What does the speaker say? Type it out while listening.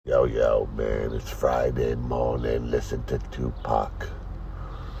Yo, man, it's Friday morning. Listen to Tupac.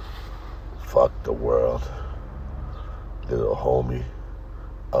 Fuck the world. Little homie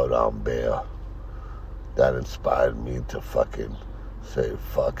out on bail. That inspired me to fucking say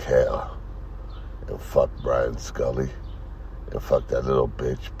fuck hell. And fuck Brian Scully. And fuck that little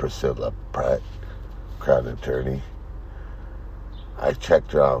bitch, Priscilla Pratt, Crown Attorney. I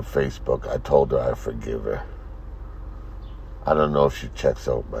checked her on Facebook. I told her I forgive her. I don't know if she checks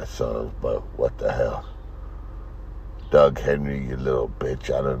out my songs, but what the hell. Doug Henry, you little bitch,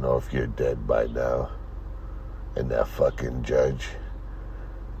 I don't know if you're dead by now. And that fucking judge,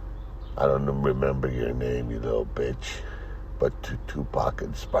 I don't remember your name, you little bitch. But Tupac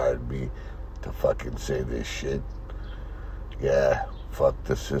inspired me to fucking say this shit. Yeah, fuck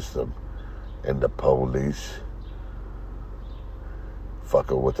the system and the police.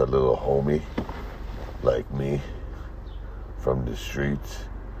 Fucking with a little homie like me from the streets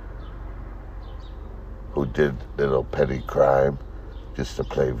who did little petty crime just to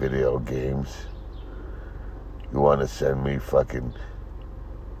play video games. You want to send me fucking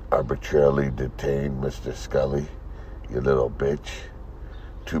arbitrarily detained, Mr. Scully, you little bitch?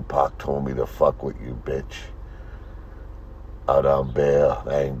 Tupac told me to fuck with you, bitch. Out on bail,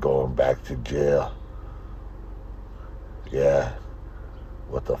 I ain't going back to jail. Yeah,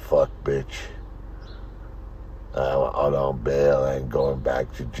 what the fuck, bitch? I'm out on bail, I ain't going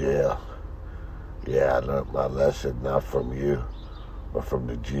back to jail. Yeah, I learned my lesson, not from you, but from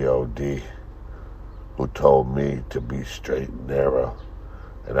the G.O.D., who told me to be straight and narrow.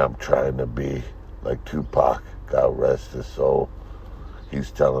 And I'm trying to be like Tupac, God rest his soul.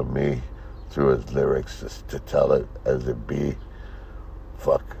 He's telling me through his lyrics to tell it as it be.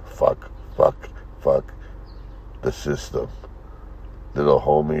 Fuck the system. Little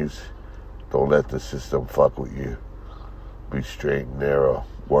homies, don't let the system fuck with you. Be straight and narrow.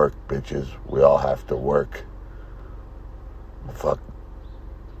 Work, bitches. We all have to work. Fuck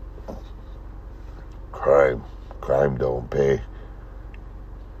crime. Crime don't pay.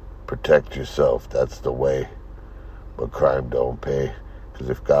 Protect yourself. That's the way. But crime don't pay. Because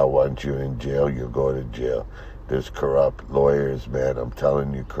if God wants you in jail, you'll go to jail. There's corrupt lawyers, man. I'm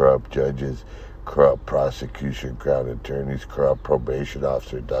telling you, corrupt judges, corrupt prosecution, crown attorneys, corrupt probation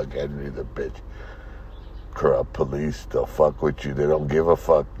officer, Doug Henry, the bitch. Corrupt police, they'll fuck with you. They don't give a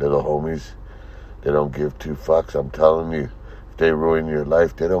fuck, little homies. They don't give two fucks. I'm telling you, if they ruin your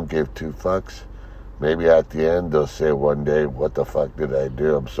life, they don't give two fucks. Maybe at the end, they'll say one day, what the fuck did I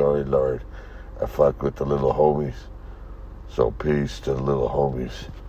do? I'm sorry, Lord. I fucked with the little homies. So peace to the little homies.